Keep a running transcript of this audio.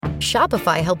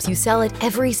Shopify helps you sell at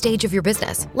every stage of your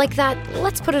business. Like that,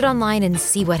 let's put it online and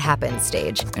see what happens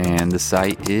stage. And the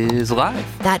site is live.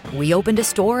 That we opened a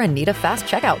store and need a fast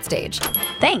checkout stage.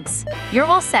 Thanks. You're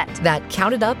all set. That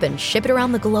count it up and ship it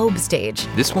around the globe stage.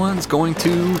 This one's going to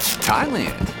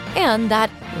Thailand. And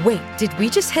that, wait, did we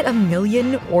just hit 1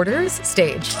 million orders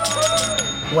stage?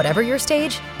 Whatever your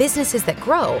stage, businesses that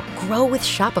grow with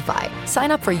Shopify.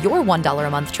 Sign up for your $1 a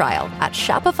month trial at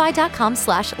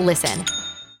shopify.com/listen.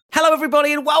 Hello,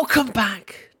 everybody, and welcome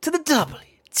back to the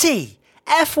WTF1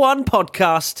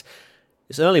 podcast.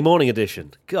 It's early morning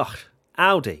edition. Gosh,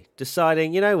 Audi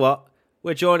deciding, you know what?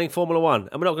 We're joining Formula One,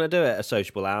 and we're not going to do it at a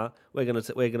sociable hour. We're going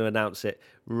to announce it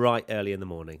right early in the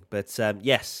morning. But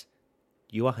yes,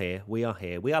 you are here. We are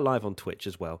here. We are live on Twitch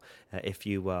as well. If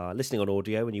you are listening on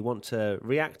audio and you want to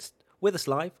react with us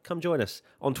live, come join us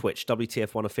on Twitch,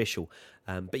 WTF1 Official.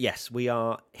 But yes, we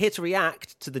are here to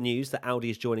react to the news that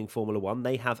Audi is joining Formula One.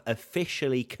 They have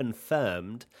officially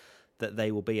confirmed that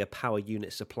they will be a power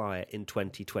unit supplier in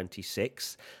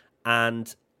 2026.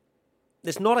 And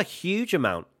there's not a huge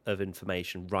amount of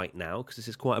information right now because this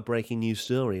is quite a breaking news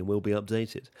story and will be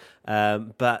updated.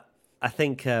 But I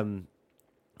think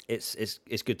it's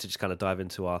good to just kind of dive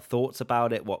into our thoughts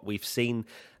about it, what we've seen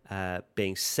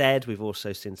being said. We've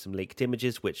also seen some leaked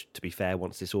images, which, to be fair,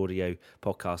 once this audio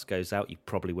podcast goes out, you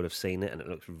probably would have seen it, and it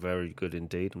looks very good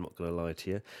indeed. I'm not going to lie to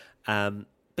you.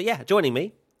 But yeah, joining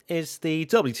me is the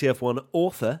WTF1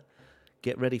 author.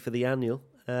 Get ready for the annual.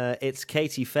 It's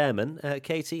Katie Fairman.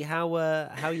 Katie, how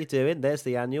are you doing? There's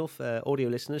the annual for audio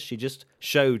listeners. She just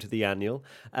showed the annual.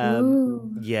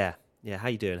 Yeah. How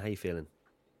you doing? How you feeling?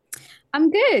 I'm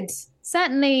good.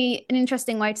 Certainly an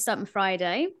interesting way to start my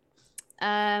Friday.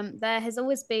 There has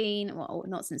always been, well,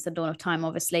 not since the dawn of time,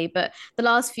 obviously, but the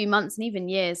last few months and even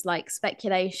years, like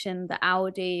speculation that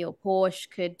Audi or Porsche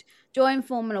could join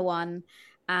Formula One.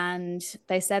 And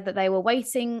they said that they were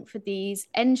waiting for these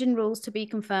engine rules to be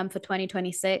confirmed for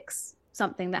 2026,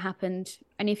 something that happened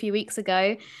only a few weeks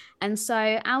ago. And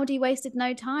so Audi wasted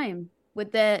no time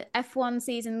with the F1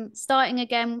 season starting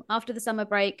again after the summer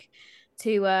break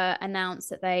to announce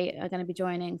that they are going to be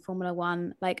joining Formula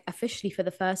One, like officially for the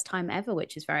first time ever,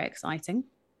 which is very exciting.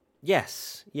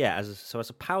 Yes, yeah. As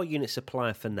a power unit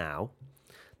supplier for now,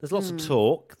 there's lots of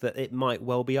talk that it might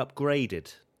well be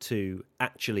upgraded to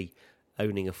actually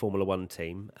owning a Formula One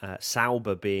team.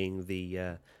 Sauber being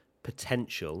the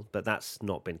potential, but that's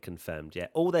not been confirmed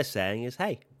yet. All they're saying is,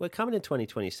 hey, we're coming in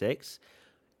 2026.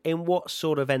 In what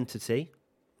sort of entity?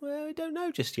 Well, we don't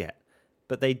know just yet.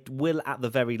 But they will, at the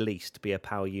very least, be a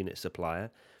power unit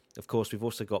supplier. Of course, we've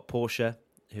also got Porsche,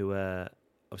 who are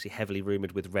obviously heavily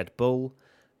rumoured with Red Bull.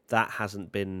 That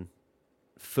hasn't been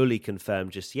fully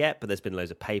confirmed just yet, but there's been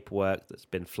loads of paperwork that's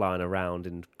been flying around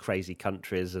in crazy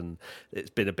countries, and it's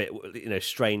been a bit,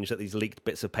 strange that these leaked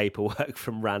bits of paperwork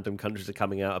from random countries are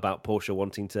coming out about Porsche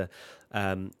wanting to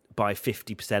buy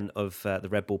 50% of the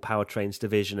Red Bull powertrains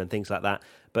division and things like that.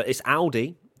 But it's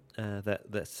Audi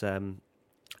that's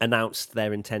announced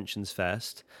their intentions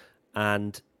first,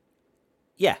 and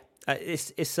yeah,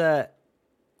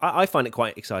 I find it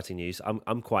quite exciting news.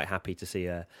 I'm quite happy to see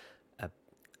a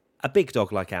big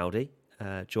dog like Audi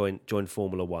join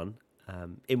Formula One.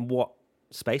 In what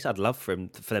space? I'd love for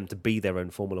them to be their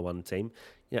own Formula One team.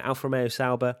 Alfa Romeo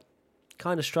Sauber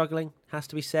kind of struggling, has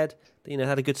to be said.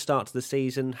 Had a good start to the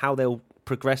season. How they'll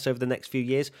progress over the next few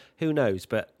years, who knows?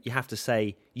 But you have to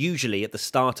say, usually at the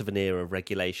start of an era of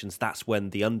regulations, that's when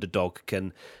the underdog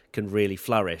can really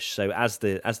flourish. So as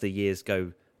the years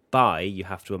go by, you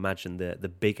have to imagine the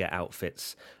bigger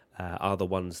outfits are the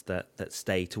ones that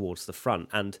stay towards the front.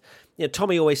 And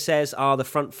Tommy always says, the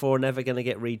front four never going to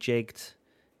get rejigged?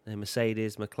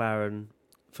 Mercedes, McLaren,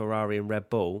 Ferrari and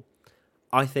Red Bull.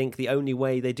 I think the only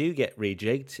way they do get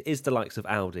rejigged is the likes of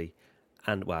Audi.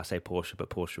 And, well, I say Porsche, but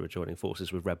Porsche are joining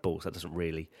forces with Red Bull, so that doesn't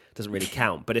really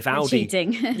count. But if Audi,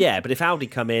 but if Audi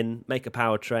come in, make a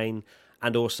powertrain,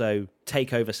 and also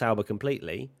take over Sauber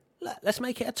completely, let's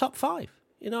make it a top 5.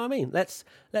 You know what I mean? Let's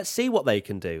see what they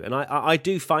can do, and I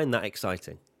do find that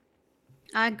exciting.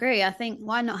 I agree. I think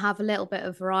why not have a little bit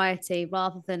of variety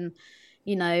rather than,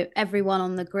 everyone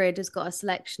on the grid has got a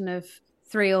selection of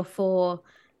 3 or 4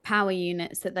 power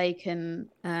units that they can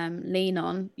lean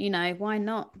on. Why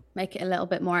not make it a little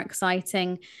bit more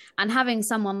exciting? And having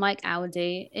someone like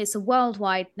Audi, it's a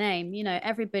worldwide name.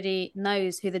 Everybody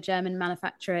knows who the German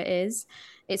manufacturer is.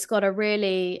 It's got a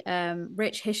really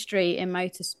rich history in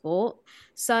motorsport.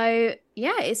 So,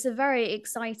 yeah, it's a very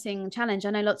exciting challenge. I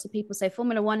know lots of people say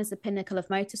Formula One is the pinnacle of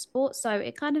motorsport. So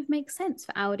it kind of makes sense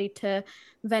for Audi to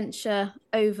venture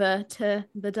over to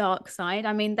the dark side.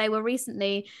 I mean, they were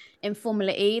recently in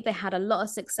Formula E. They had a lot of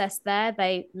success there.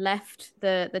 They left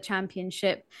the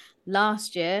championship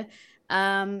last year.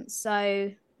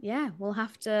 So yeah, we'll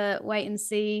have to wait and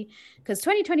see, because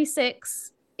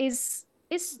 2026 is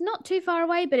it's not too far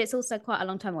away, but it's also quite a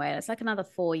long time away. It's like another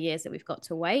 4 years that we've got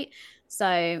to wait.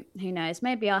 So who knows?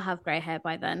 Maybe I'll have grey hair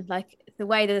by then. Like the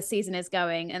way that the season is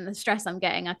going and the stress I'm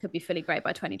getting, I could be fully grey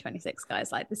by 2026,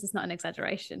 guys. Like this is not an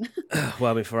exaggeration.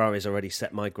 Well, I mean, Ferrari's already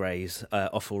set my greys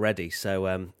off already.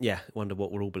 So, yeah, wonder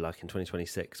what we'll all be like in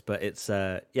 2026. But it's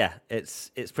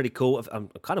pretty cool. I'm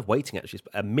kind of waiting, actually. It's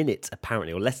a minute,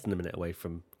 apparently, or less than a minute away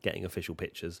from getting official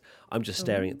pictures. I'm just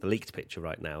staring at the leaked picture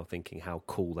right now, thinking how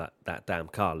cool that damn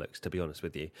car looks, to be honest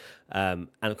with you. And,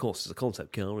 of course, it's a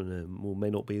concept car and may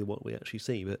not be what we actually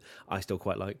see, but I still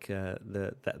quite like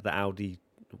the Audi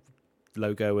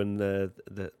logo and the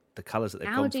colours that they've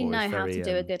gone for. Audi know how to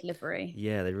do a good livery.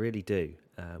 Yeah, they really do,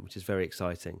 which is very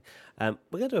exciting. We're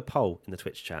going to do a poll in the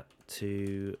Twitch chat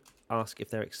to ask if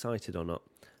they're excited or not.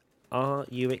 Are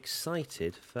you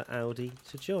excited for Audi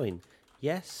to join?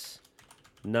 Yes,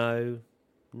 no,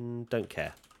 don't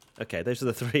care. Okay, those are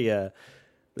the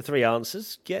three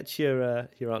answers. Get your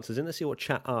answers in. Let's see what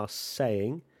chat are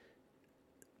saying.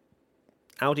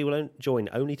 Audi will join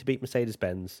only to beat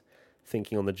Mercedes-Benz,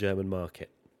 thinking on the German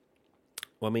market.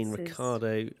 Well, I mean,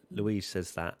 Ricardo Louise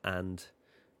says that, and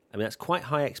I mean that's quite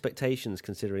high expectations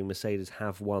considering Mercedes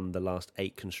have won the last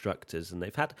 8 constructors, and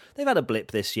they've had a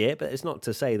blip this year, but it's not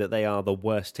to say that they are the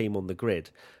worst team on the grid.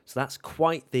 So that's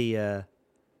quite the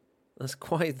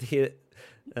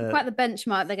quite the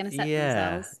benchmark they're going to set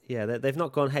themselves. Yeah, they've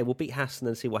not gone, hey, we'll beat Haas and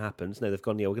then see what happens. No, they've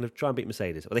gone, yeah, we're going to try and beat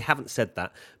Mercedes. Well, they haven't said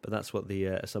that, but that's what the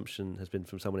assumption has been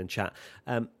from someone in chat.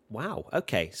 Wow,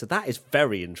 okay, so that is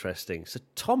very interesting. So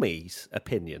Tommy's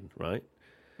opinion, right?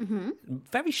 Mm-hmm.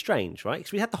 Very strange, right?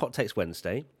 Because we had the Hot Takes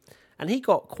Wednesday, and he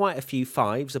got quite a few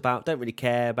fives about don't really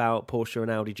care about Porsche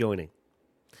and Audi joining.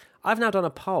 I've now done a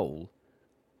poll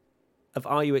of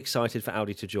are you excited for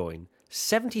Audi to join?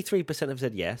 73% have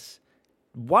said yes.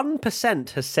 1%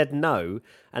 has said no,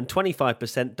 and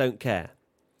 25% don't care.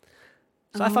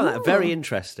 So I find that very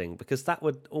interesting, because that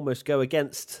would almost go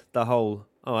against the whole,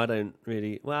 I don't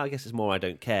really, well, I guess it's more I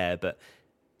don't care, but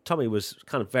Tommy was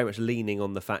kind of very much leaning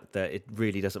on the fact that it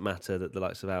really doesn't matter that the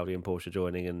likes of Audi and Porsche are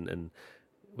joining, and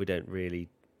we don't really,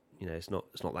 it's not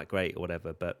that great or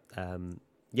whatever. But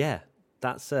yeah,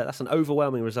 that's an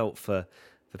overwhelming result for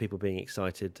people being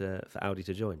excited for Audi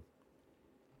to join.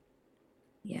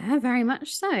 Yeah, very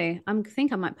much so. I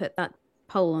think I might put that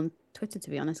poll on Twitter, to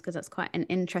be honest, because that's quite an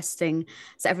interesting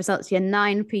set of results. Yeah,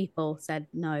 9 people said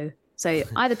no. So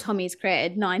either Tommy's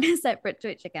created 9 separate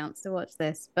Twitch accounts to watch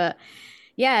this. But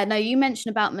yeah, no, you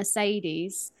mentioned about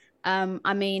Mercedes.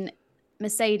 I mean,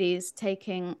 Mercedes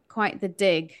taking quite the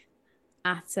dig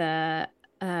at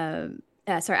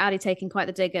Audi taking quite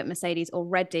the dig at Mercedes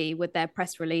already with their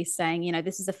press release saying,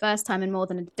 this is the first time in more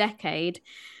than a decade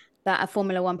that a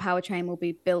Formula One powertrain will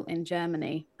be built in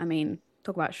Germany. I mean,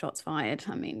 talk about shots fired.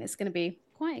 I mean, it's going to be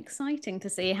quite exciting to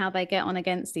see how they get on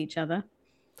against each other.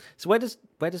 So where does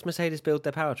Mercedes build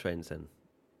their powertrains then?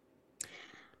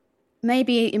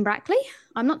 Maybe in Brackley?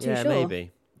 I'm not too sure. Yeah,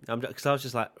 maybe. Because I was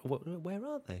just like, where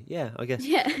are they? Yeah, I guess.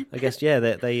 Yeah. I guess. Yeah,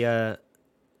 I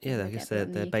guess they're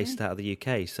based out of the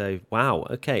UK. So wow.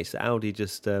 Okay, so Audi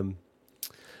just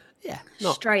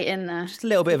straight in there. Just a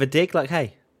little bit of a dig, like,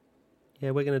 hey. Yeah,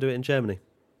 we're going to do it in Germany.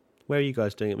 Where are you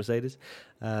guys doing it, Mercedes?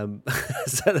 So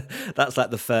that's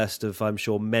like the first of, I'm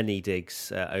sure, many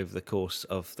digs over the course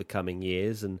of the coming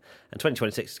years. And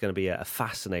 2026 is going to be a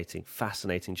fascinating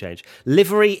change.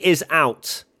 Livery is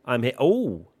out. I'm here.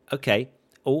 Oh, okay.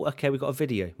 We've got a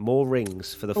video. More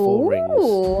rings for the 4 rings.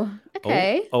 Oh,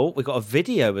 okay. We've got a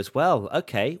video as well.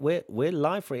 Okay, we're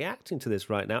live reacting to this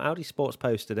right now. Audi Sports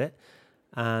posted it.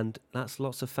 And that's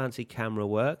lots of fancy camera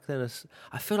work. Then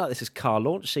I feel like this is car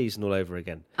launch season all over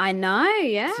again. I know,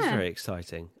 yeah. This is very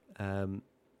exciting. I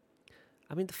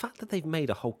mean, the fact that they've made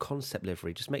a whole concept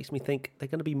livery just makes me think they're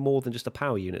going to be more than just a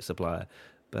power unit supplier.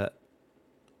 But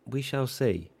we shall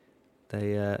see.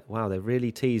 They're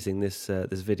really teasing this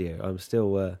video. I'm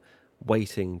still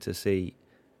waiting to see.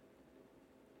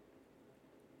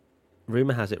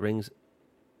 Rumour has it rings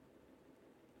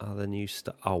are the new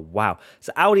stars. Oh, wow.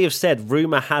 So Audi have said,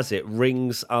 rumour has it,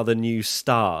 rings are the new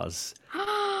stars.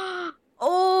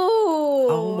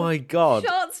 Oh my God.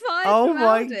 Shots fired Oh from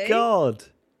my Audi. God.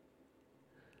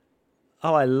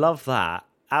 Oh, I love that.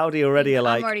 Audi already are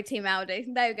like... I'm already Team Audi.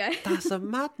 There we go. That's a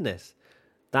madness.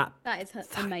 That is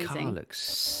amazing. That car looks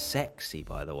sexy,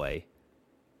 by the way.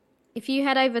 If you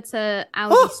head over to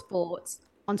Audi Sports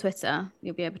on Twitter,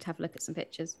 you'll be able to have a look at some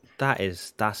pictures.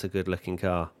 That's a good looking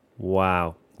car.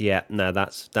 Wow. Yeah, no,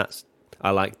 that's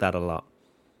I like that a lot.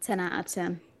 10 out of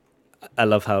 10. I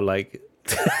love how like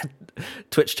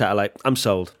Twitch chat are like, I'm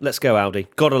sold. Let's go Audi.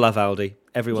 Gotta love Audi.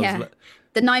 Everyone's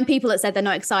the 9 people that said they're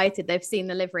not excited, they've seen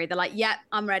the livery. They're like, yeah,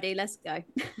 I'm ready. Let's go.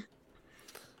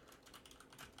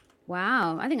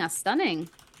 Wow, I think that's stunning.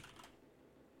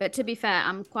 But to be fair,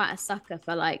 I'm quite a sucker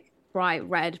for like bright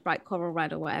red, bright coral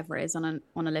red, or whatever it is on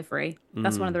a livery.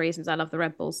 That's one of the reasons I love the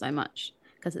Red Bull so much,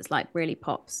 because it's like really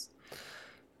pops.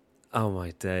 Oh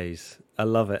my days. I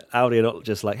love it. Audi are not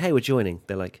just like, hey, we're joining.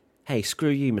 They're like, hey, screw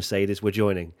you, Mercedes, we're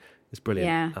joining. It's brilliant.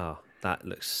 Yeah. Oh, that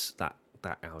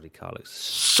Audi car looks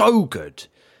so good.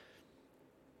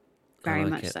 Very like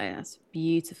much it. so. That's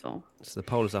beautiful. So the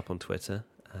poll is up on Twitter.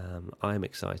 I'm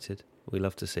excited. We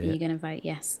love to see it. Are you going to vote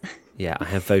yes? Yeah, I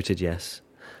have voted yes.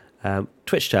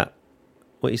 Twitch chat,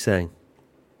 what are you saying?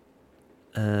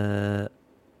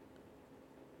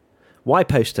 Why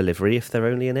post delivery if they're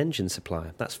only an engine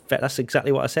supplier? That's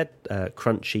exactly what I said.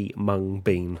 Crunchy Mung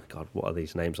Bean. God, what are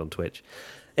these names on Twitch?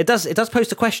 It does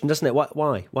post a question, doesn't it?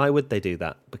 Why? Why would they do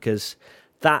that? Because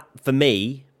that, for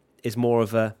me, is more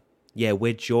of a, yeah,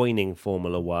 we're joining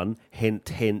Formula One. Hint,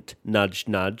 hint, nudge,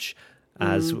 nudge.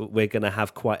 As we're going to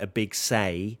have quite a big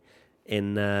say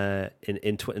in the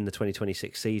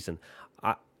 2026 season.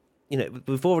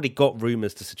 We've already got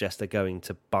rumours to suggest they're going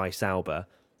to buy Sauber.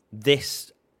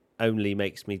 This only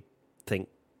makes me think,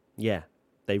 yeah,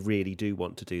 they really do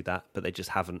want to do that, but they just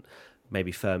haven't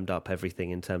maybe firmed up everything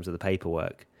in terms of the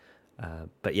paperwork.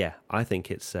 But yeah, I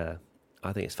think it's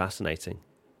fascinating.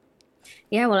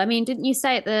 Yeah, well, I mean, didn't you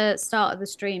say at the start of the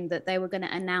stream that they were going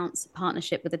to announce a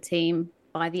partnership with a team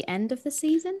by the end of the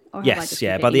season? Or yes,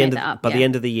 yeah, by the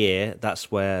end of the year,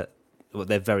 that's where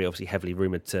they're very obviously heavily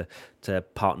rumoured to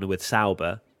partner with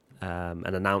Sauber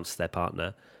and announce their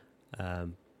partner.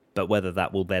 But whether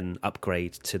that will then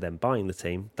upgrade to them buying the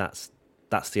team, that's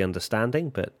the understanding,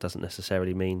 but doesn't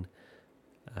necessarily mean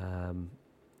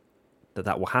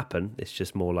that will happen. It's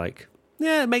just more like,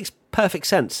 yeah, it makes perfect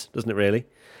sense, doesn't it really?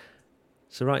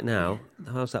 So right now,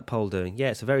 how's that poll doing?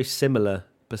 Yeah, it's a very similar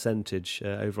percentage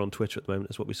over on Twitter at the moment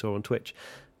as what we saw on Twitch.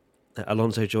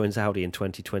 Alonso joins Audi in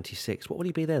 2026. What would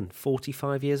he be then?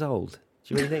 45 years old?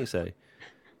 Do you really think so?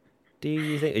 Do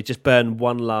you think it just burn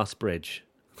one last bridge?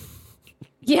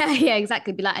 Yeah,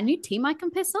 exactly. Be like, a new team I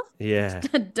can piss off? Yeah.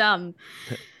 Dumb.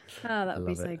 Oh, that would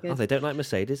be so good. Oh, they don't like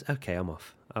Mercedes? Okay, I'm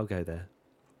off. I'll go there.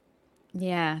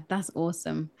 Yeah, that's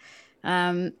awesome.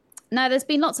 Now, there's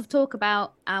been lots of talk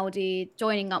about Audi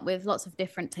joining up with lots of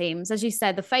different teams. As you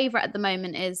said, the favourite at the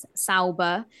moment is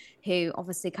Sauber, who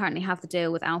obviously currently have the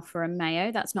deal with Alfa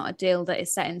Romeo. That's not a deal that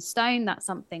is set in stone. That's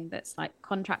something that's like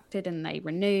contracted, and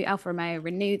Alfa Romeo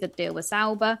renew the deal with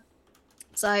Sauber.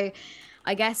 So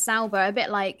I guess Sauber, a bit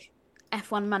like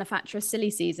F1 manufacturer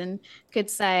silly season, could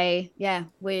say, yeah,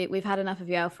 we've had enough of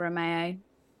you, Alfa Romeo.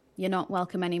 You're not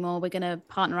welcome anymore. We're going to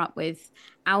partner up with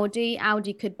Audi.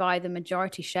 Audi could buy the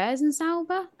majority shares in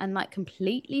Sauber and like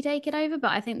completely take it over.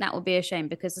 But I think that would be a shame,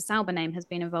 because the Sauber name has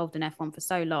been involved in F1 for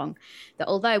so long that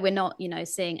although we're not,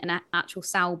 seeing an actual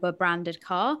Sauber branded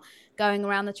car going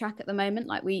around the track at the moment,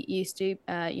 like we used to,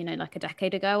 like a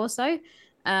decade ago or so,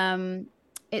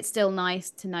 it's still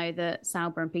nice to know that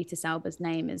Sauber and Peter Sauber's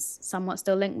name is somewhat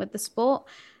still linked with the sport.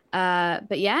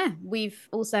 But yeah, we've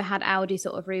also had Audi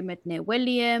sort of rumoured near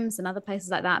Williams and other places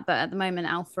like that. But at the moment,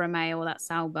 Alfa Romeo or that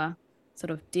Sauber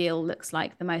sort of deal looks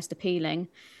like the most appealing.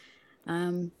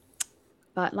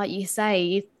 But like you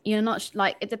say, you're not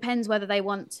like, it depends whether they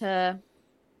want to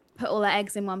put all their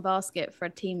eggs in one basket for a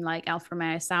team like Alfa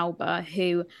Romeo Sauber,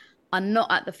 who are not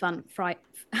at the front.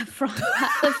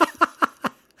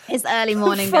 It's early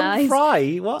morning, guys.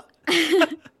 Fry? What?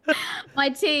 My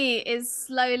tea is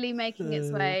slowly making its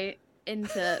way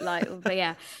into but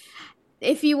yeah.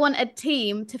 If you want a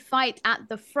team to fight at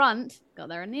the front, got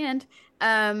there in the end,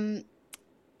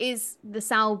 is the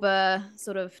Sauber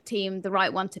sort of team the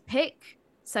right one to pick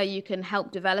so you can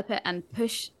help develop it and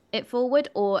push it forward?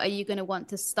 Or are you going to want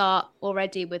to start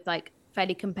already with like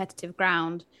fairly competitive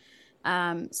ground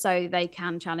so they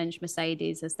can challenge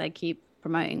Mercedes as they keep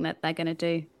promoting that they're going to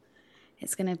do?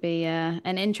 It's going to be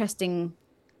an interesting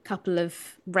couple of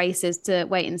races to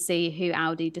wait and see who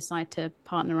Audi decide to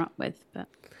partner up with. But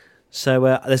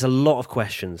so there's a lot of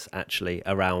questions actually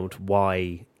around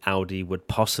why Audi would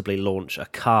possibly launch a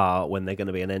car when they're going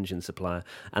to be an engine supplier,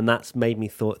 and that's made me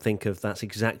think of that's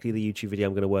exactly the YouTube video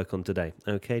I'm going to work on today.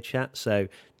 Okay, chat. So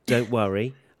Don't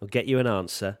worry. I'll get you an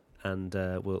answer, and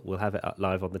we'll have it up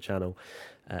live on the channel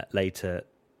later,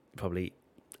 probably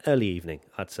early evening,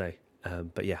 I'd say.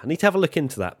 But yeah, I need to have a look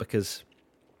into that because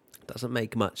it doesn't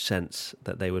make much sense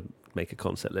that they would make a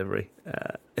concept livery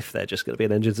if they're just going to be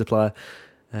an engine supplier.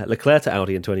 Leclerc to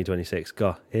Audi in 2026.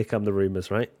 God, here come the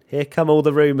rumours, right? Here come all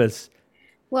the rumours.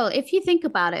 Well, if you think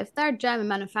about it, if they're a German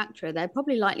manufacturer, they're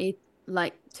probably likely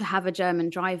like to have a German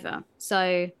driver.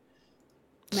 So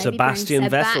maybe Sebastian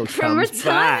Vettel comes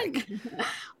back.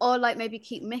 Or like maybe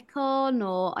keep Mick on,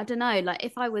 or I don't know. Like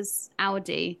if I was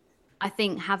Audi, I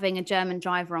think having a German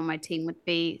driver on my team would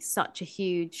be such a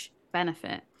huge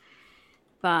benefit.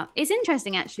 But it's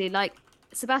interesting actually, like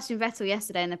Sebastian Vettel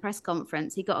yesterday in the press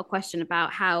conference, he got a question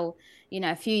about how,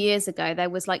 a few years ago, there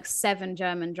was like 7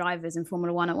 German drivers in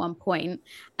Formula One at one point.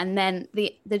 And then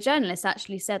the journalist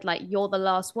actually said, like, you're the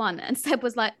last one. And Seb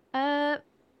was like,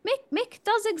 Mick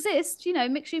does exist.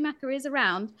 Mick Schumacher is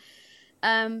around.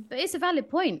 But it's a valid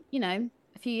point. A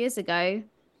few years ago,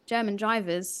 German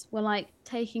drivers were like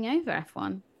taking over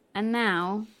F1. And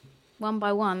now, one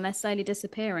by one, they're slowly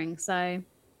disappearing. So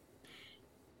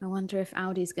I wonder if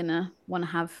Audi's going to want to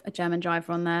have a German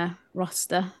driver on their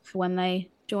roster for when they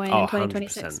join in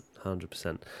 2026.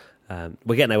 100%.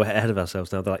 We're getting ahead of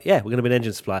ourselves now. They're like, yeah, we're going to be an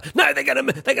engine supplier. No, they're going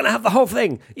to have the whole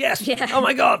thing. Yes. Yeah. Oh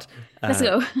my God. Let's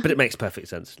go. But it makes perfect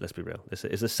sense. Let's be real. It's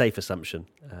a safe assumption.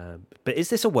 But is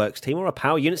this a works team or a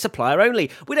power unit supplier only?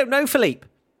 We don't know, Philippe.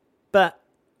 But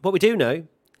what we do know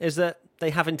is that they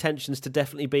have intentions to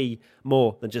definitely be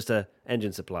more than just an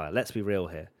engine supplier. Let's be real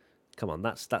here. Come on,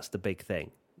 that's the big thing.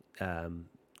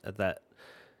 That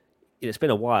it's been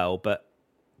a while, but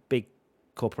big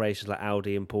corporations like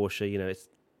Audi and Porsche,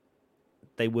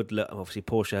 they would look. Obviously,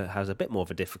 Porsche has a bit more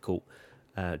of a difficult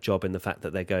job in the fact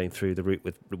that they're going through the route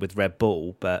with Red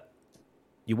Bull. But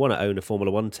you want to own a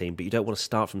Formula One team, but you don't want to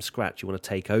start from scratch. You want to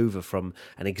take over from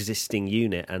an existing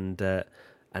unit,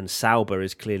 and Sauber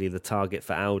is clearly the target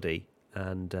for Audi.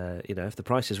 And if the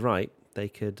price is right, they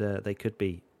could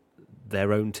be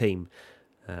their own team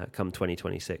come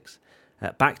 2026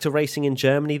 back to racing in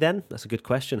Germany. Then that's a good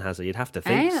question, Hazard. You'd have to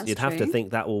think. Have to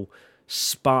think that will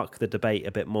spark the debate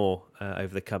a bit more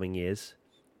over the coming years.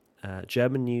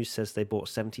 German news says they bought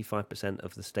 75%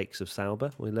 of the stakes of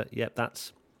Sauber. Yep,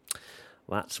 that's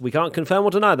we can't confirm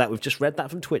or deny that. We've just read that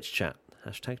from Twitch chat.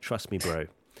 # trust me, bro.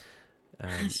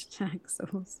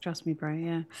 Trust me, bro.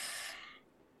 Yeah.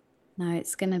 No,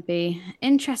 it's going to be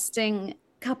interesting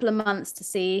couple of months to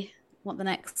see what the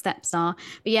next steps are.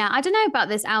 But yeah, I don't know about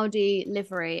this Audi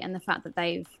livery and the fact that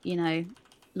they've,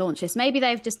 launched this. Maybe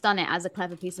they've just done it as a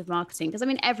clever piece of marketing because,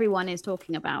 everyone is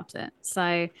talking about it.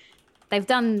 So they've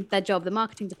done their job. The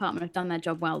marketing department have done their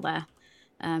job well there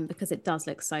because it does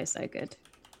look so, so good.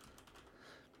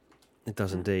 It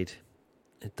does indeed.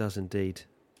 It does indeed.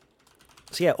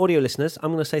 So yeah, audio listeners,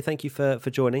 I'm going to say thank you for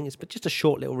joining. It's just a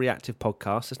short little reactive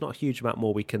podcast. There's not a huge amount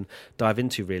more we can dive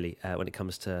into really when it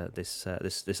comes to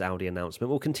this Audi announcement.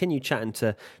 We'll continue chatting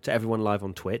to everyone live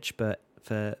on Twitch, but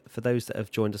for those that have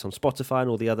joined us on Spotify and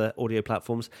all the other audio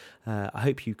platforms, I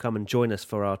hope you come and join us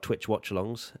for our Twitch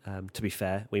watch-alongs. To be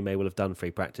fair, we may well have done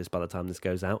free practice by the time this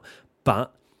goes out,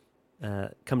 but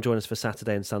come join us for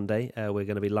Saturday and Sunday. We're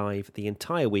going to be live the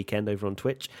entire weekend over on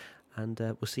Twitch. And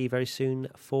we'll see you very soon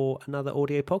for another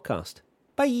audio podcast.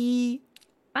 Bye.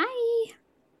 Bye.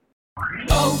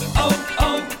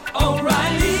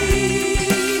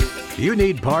 O'Reilly. You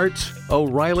need parts?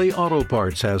 O'Reilly Auto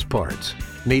Parts has parts.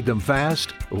 Need them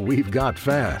fast? We've got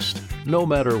fast. No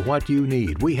matter what you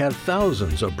need, we have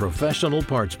thousands of professional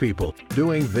parts people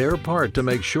doing their part to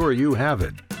make sure you have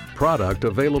it. Product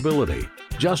availability.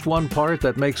 Just one part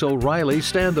that makes O'Reilly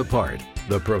stand apart.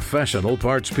 The professional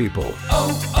parts people.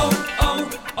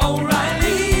 O'Reilly.